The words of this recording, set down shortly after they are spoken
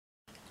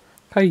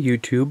Hi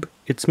YouTube,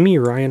 it's me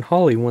Ryan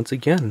Hawley once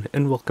again,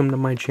 and welcome to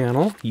my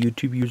channel,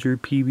 YouTube user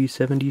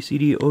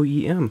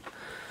PB70CDOEM.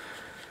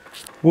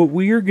 What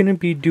we are going to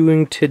be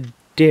doing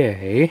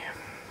today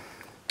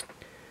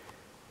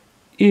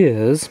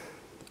is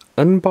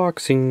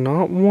unboxing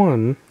not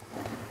one,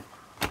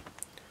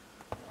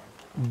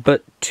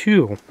 but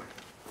two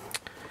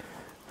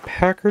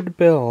Packard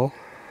Bell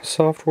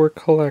Software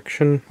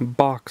Collection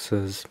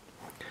boxes.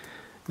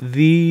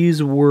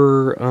 These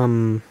were,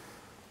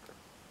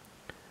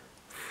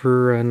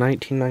 for a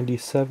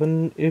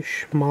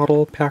 1997-ish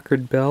model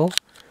Packard Bell,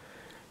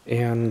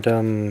 and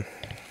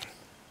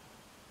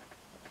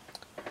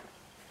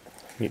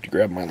need to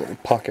grab my little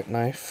pocket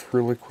knife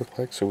really quick,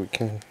 like, so we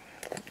can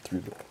get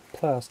through the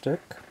plastic.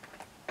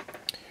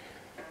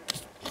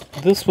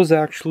 This was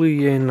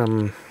actually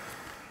an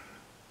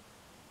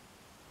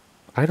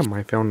item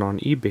I found on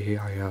eBay.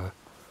 I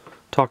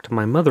talked to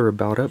my mother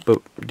about it,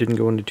 but didn't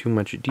go into too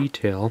much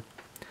detail.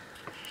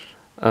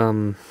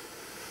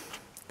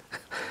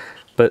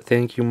 But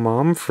thank you,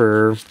 Mom,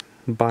 for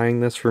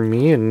buying this for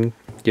me and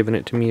giving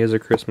it to me as a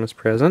Christmas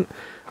present.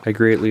 I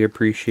greatly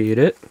appreciate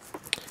it.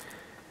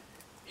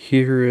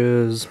 Here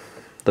is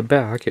the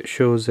back. It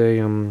shows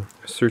a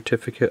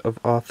certificate of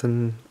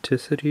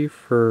authenticity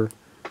for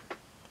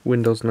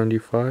Windows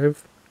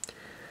 95.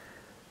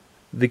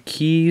 The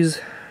keys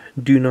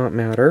do not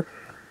matter.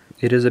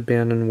 It is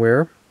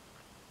abandonware.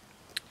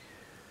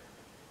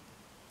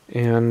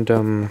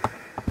 And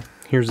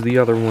here's the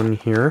other one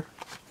here.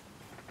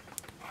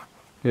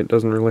 It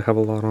doesn't really have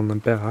a lot on the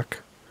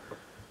back.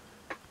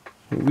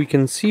 We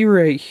can see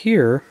right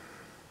here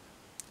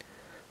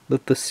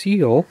that the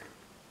seal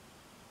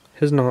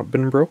has not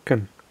been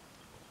broken.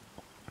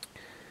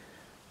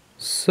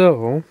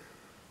 So,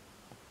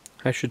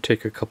 I should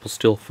take a couple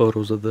still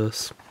photos of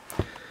this.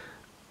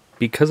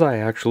 Because I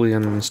actually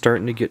am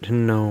starting to get to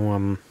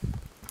know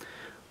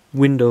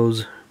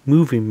Windows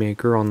Movie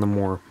Maker on the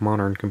more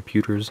modern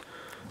computers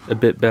a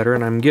bit better,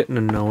 and I'm getting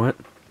to know it,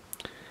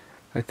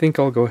 I think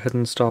I'll go ahead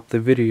and stop the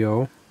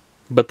video,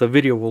 but the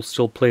video will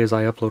still play as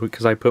I upload it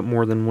because I put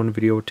more than one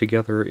video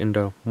together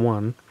into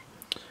one.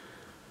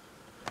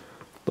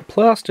 The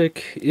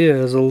plastic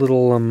is a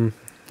little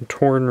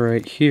torn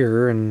right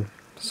here, and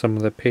some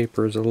of the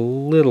paper is a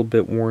little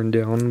bit worn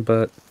down,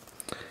 but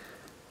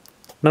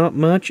not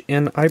much,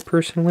 and I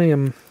personally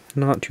am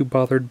not too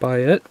bothered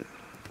by it.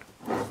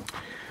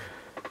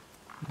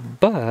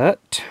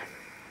 But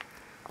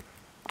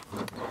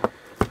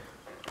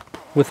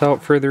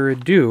without further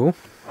ado,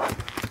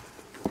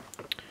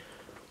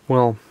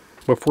 well,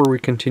 before we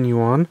continue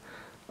on,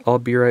 I'll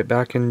be right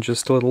back in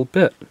just a little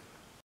bit.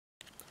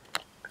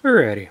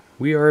 Alrighty,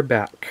 we are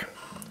back.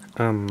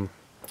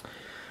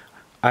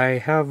 I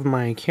have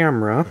my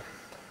camera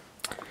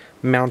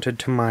mounted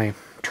to my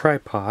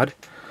tripod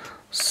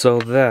so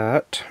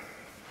that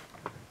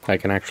I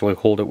can actually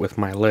hold it with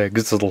my legs.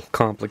 It's a little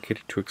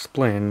complicated to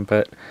explain,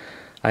 but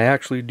I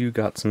actually do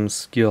got some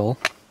skill.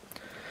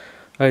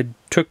 I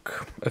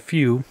took a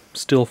few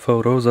still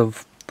photos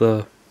of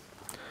the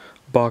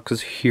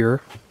boxes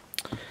here.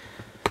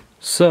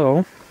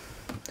 So,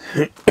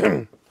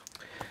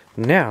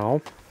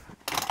 now,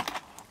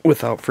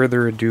 without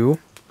further ado,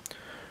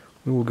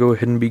 we will go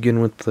ahead and begin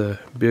with the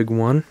big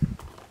one.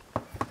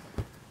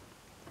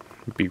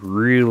 Be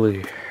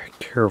really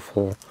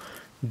careful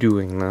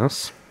doing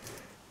this.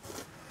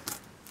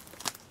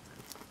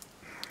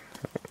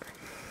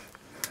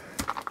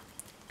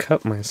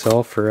 Cut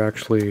myself or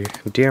actually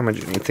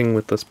damage anything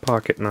with this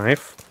pocket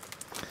knife.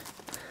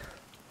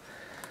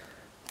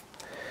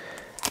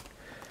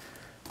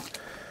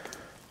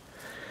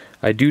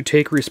 I do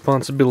take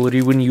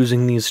responsibility when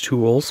using these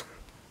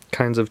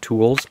kinds of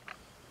tools.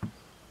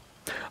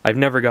 I've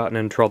never gotten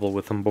in trouble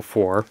with them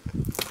before.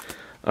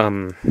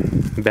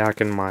 Back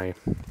in my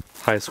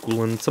high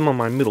school and some of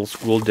my middle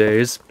school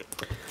days,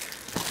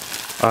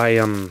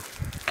 I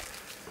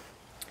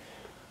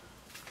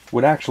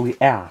would actually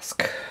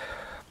ask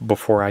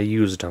before I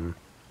used them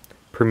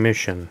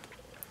permission.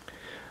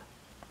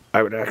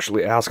 I would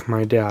actually ask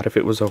my dad if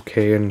it was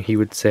okay, and he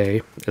would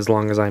say, as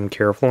long as I'm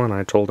careful, and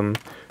I told him,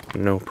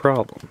 no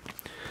problem.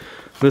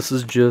 This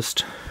is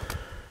just,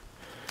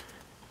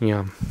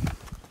 yeah,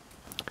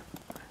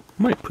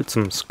 might put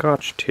some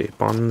Scotch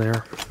tape on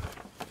there.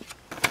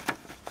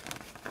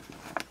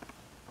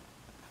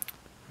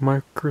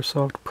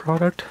 Microsoft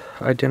product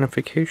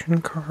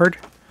identification card.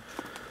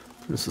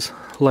 This is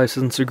a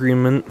license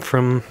agreement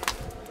from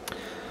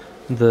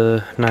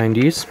the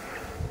 90s.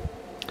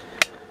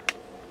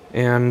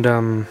 And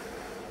I'm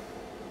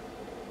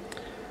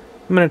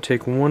gonna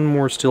take one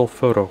more still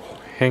photo.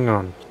 Hang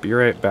on, be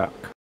right back.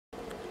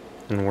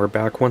 And we're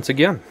back once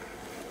again.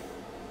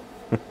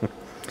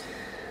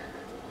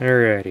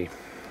 Alrighty.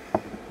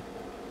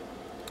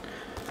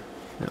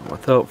 Now,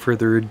 without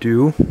further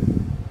ado,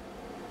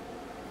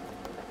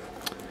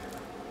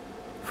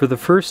 for the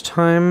first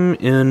time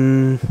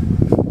in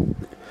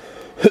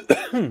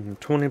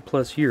 20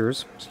 plus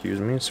years, excuse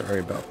me, sorry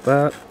about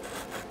that,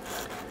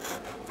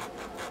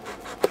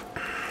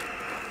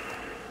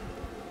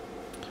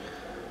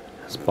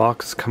 This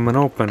box is coming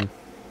open.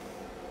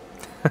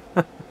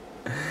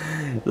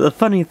 The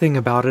funny thing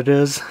about it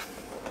is,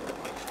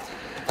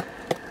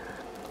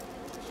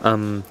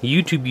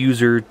 YouTube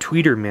user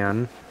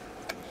Tweeterman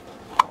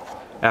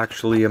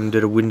actually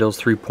did a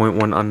Windows 3.1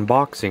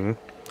 unboxing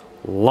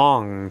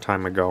long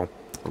time ago,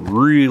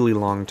 really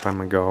long time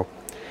ago,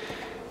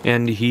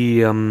 and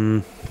he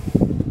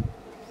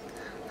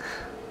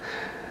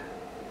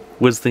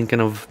was thinking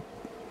of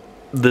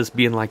this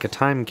being like a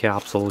time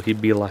capsule.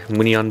 He'd be like,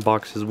 when he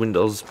unboxes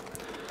Windows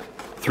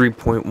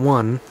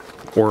 3.1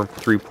 or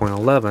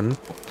 3.11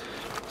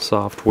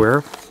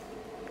 software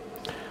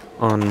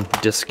on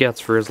diskettes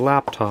for his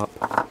laptop.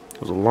 It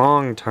was a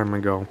long time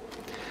ago.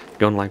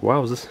 Going like,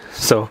 wow, is this?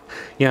 So,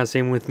 yeah,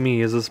 same with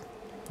me. Is this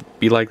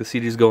be like the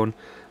CD's going,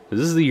 is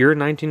this the year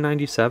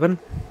 1997?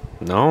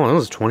 No,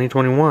 this is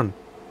 2021.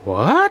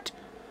 What?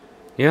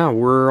 Yeah,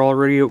 we're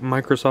already at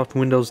Microsoft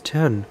Windows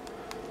 10.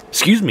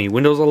 Excuse me,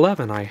 Windows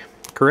 11.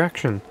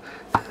 Correction.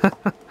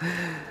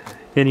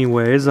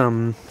 Anyways,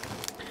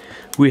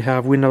 we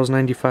have Windows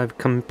 95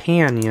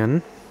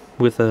 Companion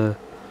with a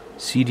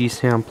CD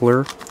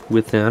sampler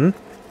within.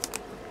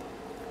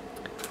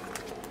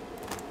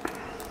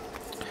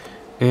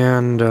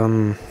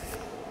 And,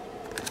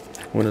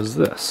 what is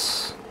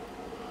this?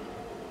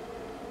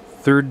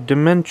 Third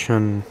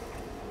Dimension.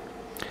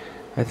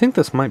 I think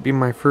this might be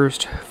my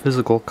first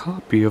physical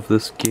copy of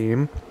this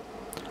game.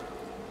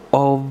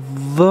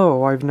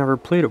 Although I've never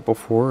played it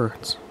before.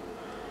 It's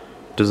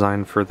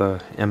designed for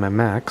the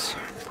MMX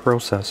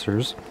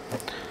processors.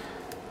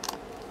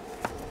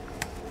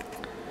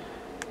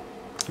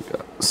 We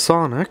got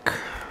Sonic,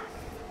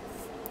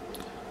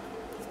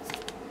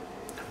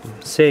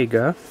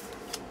 Sega.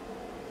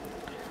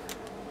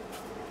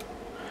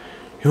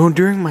 You know,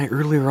 during my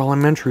earlier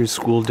elementary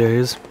school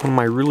days, one of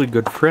my really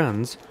good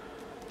friends,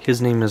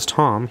 his name is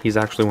Tom, he's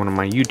actually one of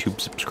my YouTube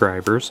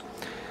subscribers,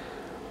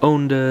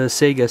 owned a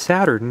Sega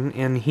Saturn,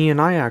 and he and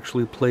I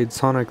actually played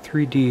Sonic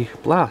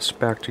 3D Blast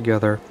back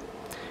together.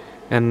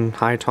 And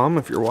hi Tom,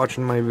 if you're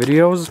watching my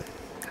videos,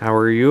 how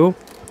are you?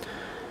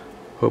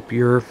 Hope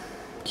you're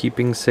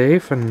keeping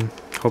safe and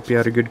hope you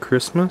had a good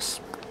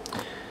Christmas.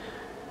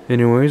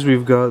 Anyways,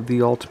 we've got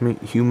the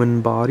Ultimate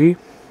Human Body,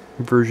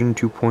 version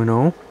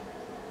 2.0.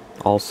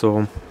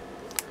 Also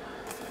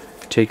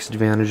takes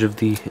advantage of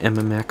the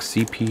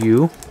MMX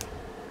CPU.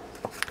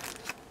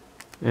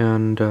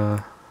 And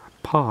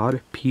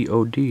Pod,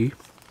 P-O-D,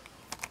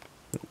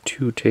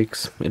 2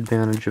 takes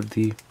advantage of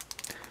the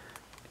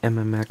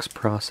MMX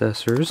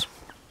processors.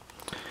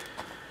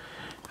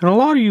 And a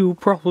lot of you will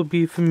probably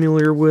be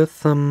familiar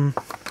with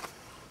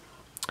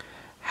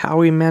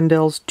Howie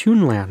Mandel's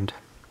Toonland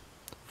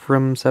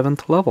from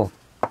 7th level.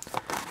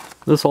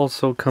 This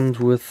also comes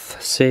with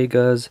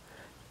Sega's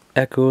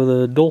Echo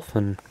the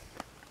Dolphin.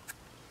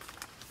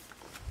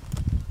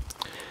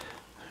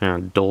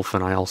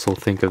 Dolphin, I also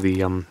think of the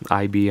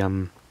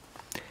IBM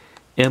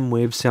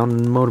M-Wave sound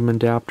and modem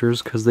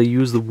adapters because they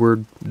use the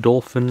word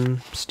dolphin,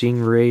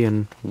 stingray,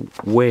 and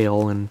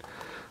whale in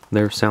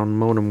their sound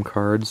modem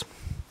cards.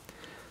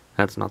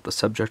 That's not the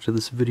subject of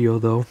this video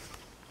though.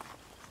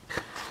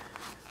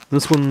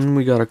 This one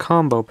we got a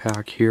combo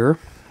pack here.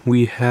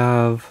 We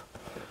have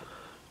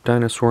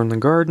Dinosaur in the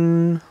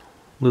Garden,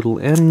 Little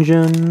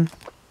Engine,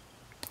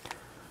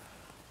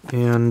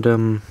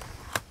 and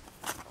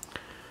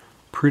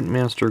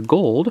Printmaster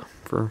Gold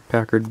for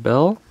Packard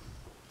Bell.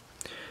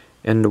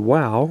 And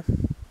WoW,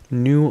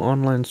 new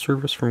online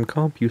service from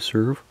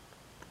CompuServe.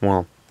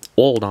 Well,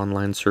 old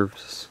online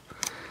service.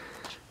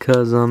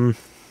 Because,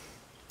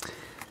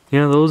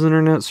 yeah, those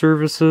internet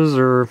services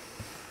are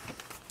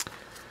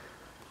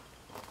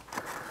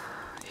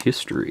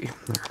history.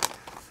 They're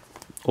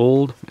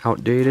old,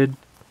 outdated,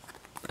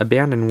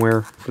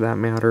 abandonware for that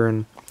matter,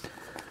 and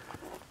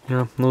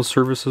yeah, those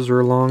services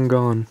are long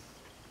gone.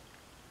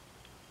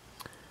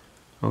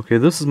 Okay,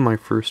 this is my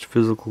first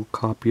physical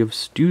copy of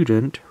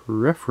Student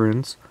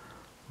Reference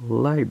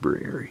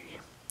Library.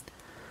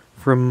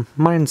 From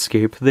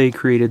Mindscape, they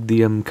created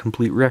the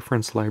Complete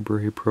Reference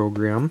Library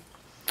program.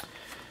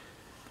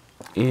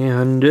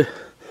 And,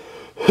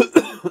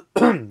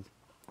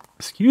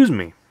 excuse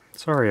me,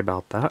 sorry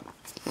about that.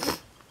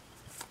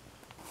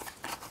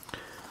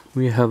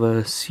 We have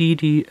a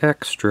CD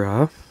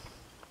extra.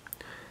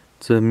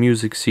 It's a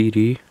music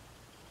CD.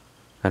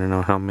 I don't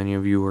know how many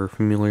of you are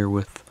familiar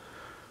with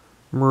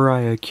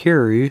Mariah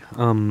Carey.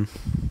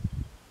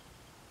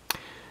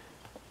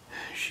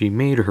 She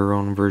made her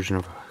own version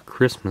of a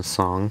Christmas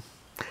song.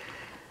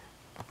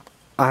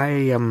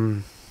 I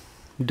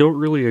don't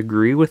really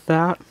agree with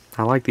that.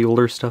 I like the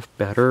older stuff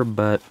better,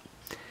 but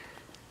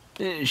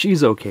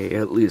she's okay,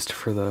 at least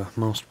for the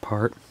most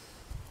part.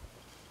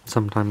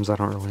 Sometimes I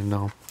don't really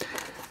know.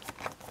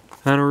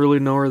 I don't really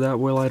know her that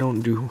well. I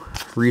don't do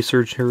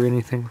research or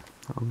anything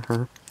on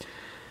her.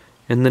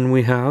 And then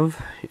we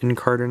have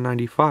Encarta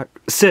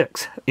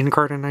 96.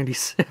 Encarta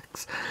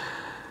 96.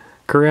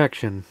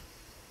 Correction.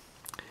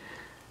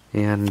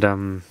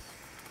 And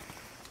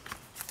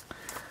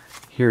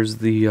here's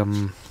the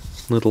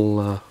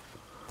little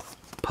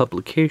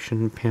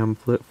publication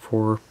pamphlet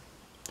for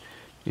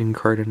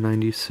Encarta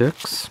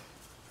 96.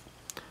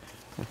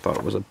 I thought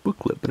it was a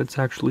booklet, but it's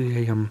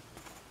actually a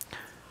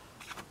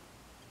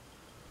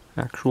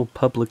actual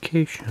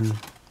publication,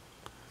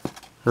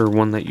 or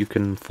one that you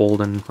can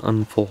fold and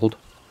unfold.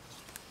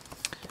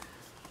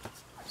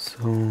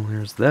 So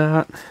there's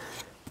that.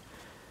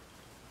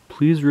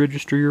 Please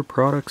register your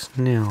products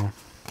now,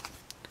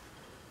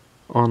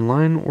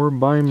 online or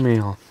by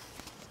mail.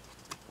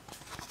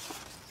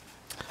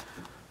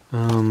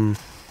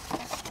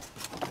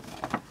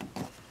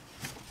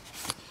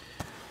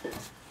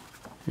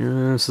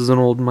 Yeah, this is an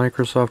old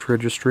Microsoft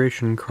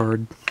registration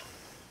card.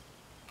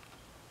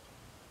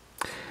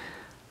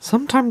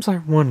 Sometimes I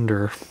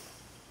wonder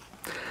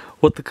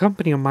what the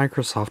company of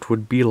Microsoft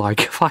would be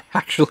like if I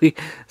actually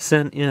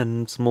sent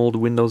in some old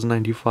Windows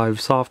 95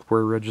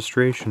 software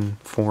registration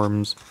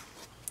forms.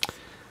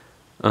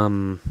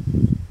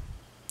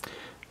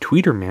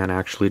 Tweeterman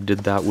actually did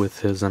that with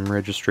his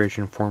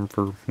registration form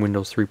for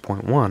Windows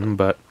 3.1,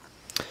 but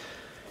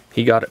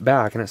he got it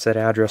back and it said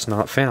address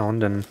not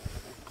found, and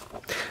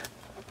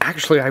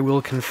actually I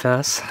will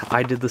confess,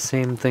 I did the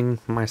same thing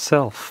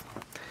myself,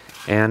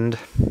 and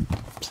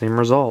same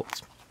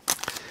results.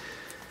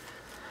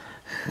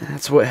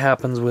 That's what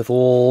happens with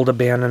old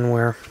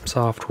abandonware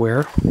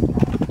software.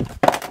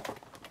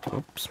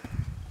 Oops.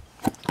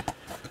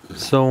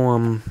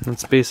 So,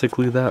 that's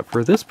basically that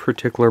for this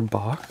particular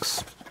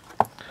box.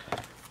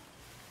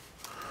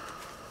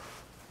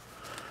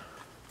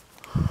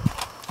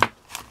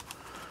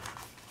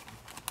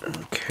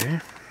 Okay.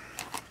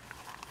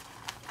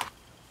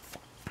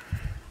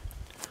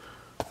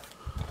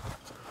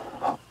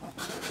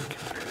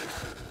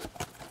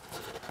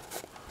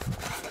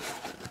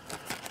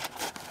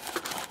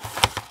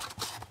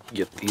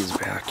 Get these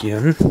back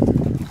in.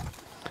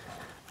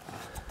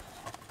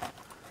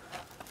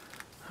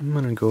 I'm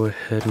gonna go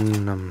ahead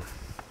and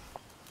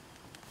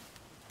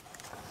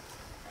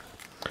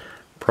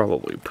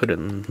probably put it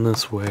in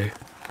this way,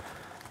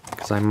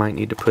 because I might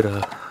need to put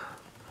a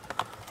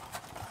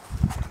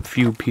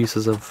few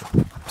pieces of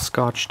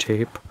Scotch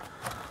tape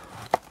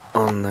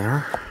on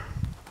there.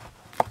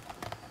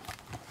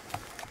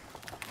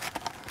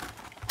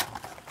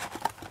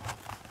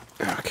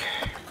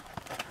 Okay.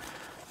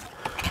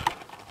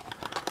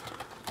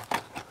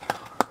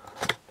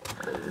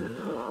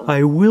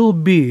 I will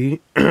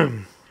be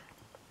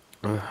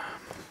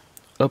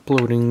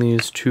uploading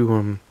these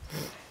to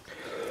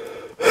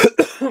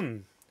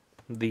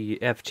the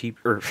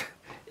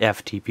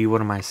FTP,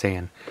 what am I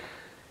saying?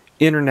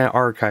 Internet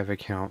Archive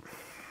account.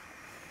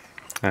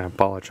 I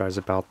apologize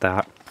about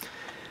that.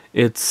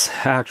 It's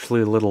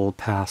actually a little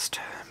past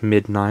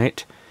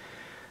midnight,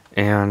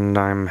 and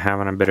I'm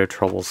having a bit of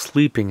trouble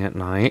sleeping at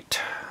night,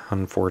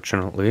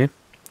 unfortunately.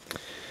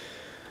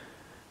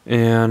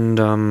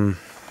 And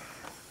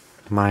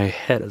my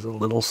head is a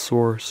little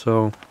sore,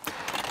 so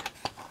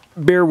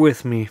bear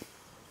with me.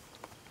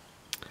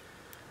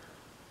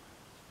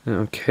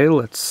 Okay,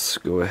 let's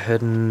go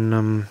ahead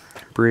and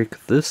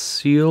break this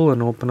seal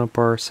and open up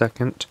our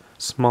second,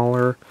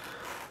 smaller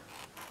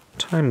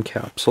time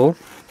capsule.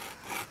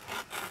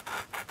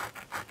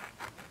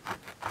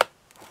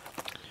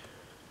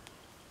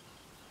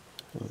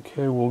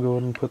 Okay, we'll go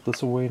ahead and put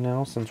this away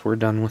now since we're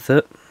done with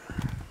it.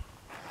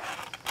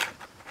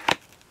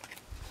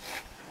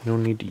 No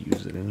need to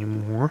use it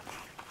anymore.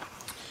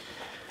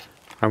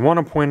 I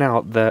want to point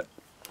out that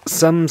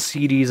some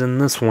CDs in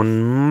this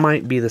one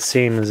might be the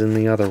same as in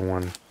the other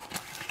one.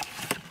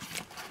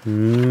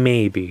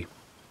 Maybe.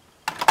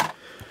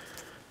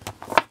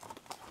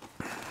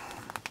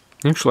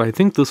 Actually, I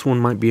think this one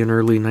might be an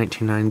early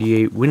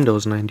 1998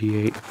 Windows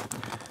 98.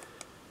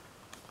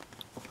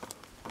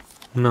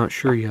 I'm not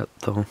sure yet,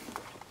 though.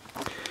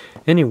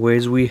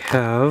 Anyways, we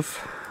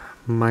have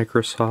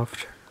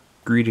Microsoft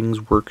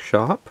Greetings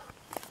Workshop,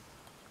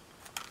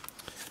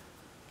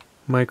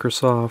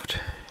 Microsoft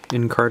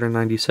Encarta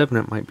 97,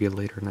 it might be a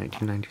later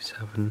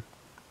 1997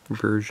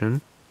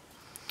 version.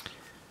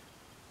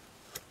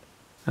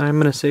 I'm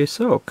going to say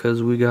so,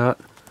 because we got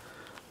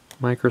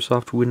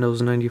Microsoft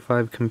Windows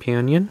 95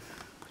 Companion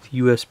with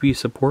USB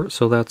support,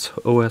 so that's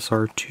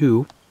OSR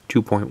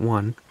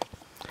 2.1.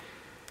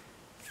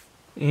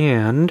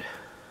 And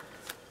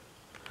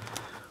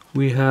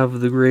we have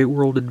The Great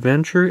World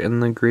Adventure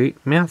and The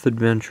Great Math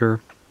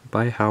Adventure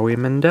by Howie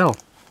Mandel.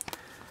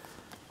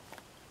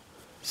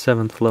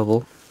 7th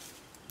level.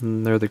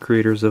 And they're the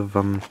creators of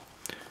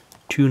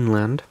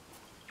Toonland.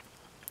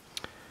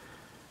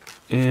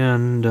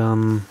 And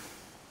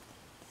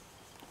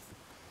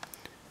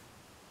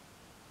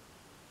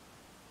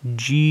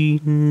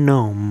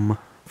Genome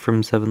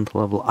from 7th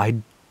level.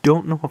 I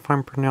don't know if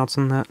I'm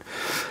pronouncing that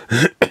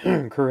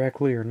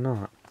correctly or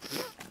not.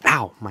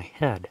 Ow, my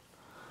head.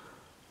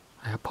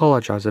 I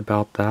apologize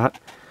about that.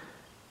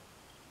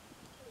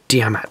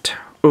 Damn it.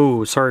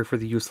 Oh, sorry for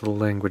the use of the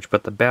language,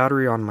 but the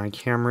battery on my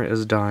camera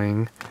is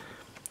dying.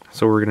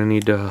 So we're going to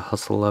need to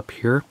hustle up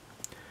here.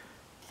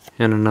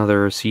 And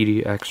another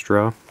CD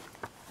extra.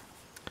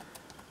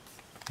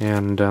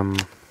 And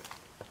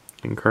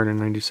Encarta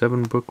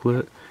 97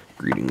 booklet,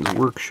 Greetings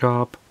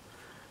Workshop,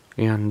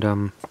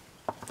 and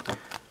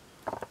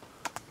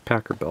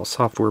Packard Bell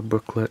software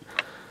booklet.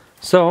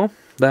 So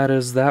that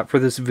is that for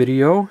this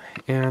video,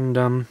 and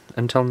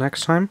until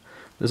next time,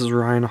 this is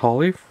Ryan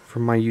Hawley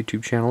from my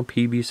YouTube channel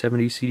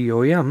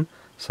PB70CDOEM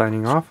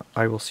signing off.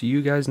 I will see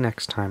you guys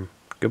next time.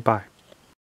 Goodbye.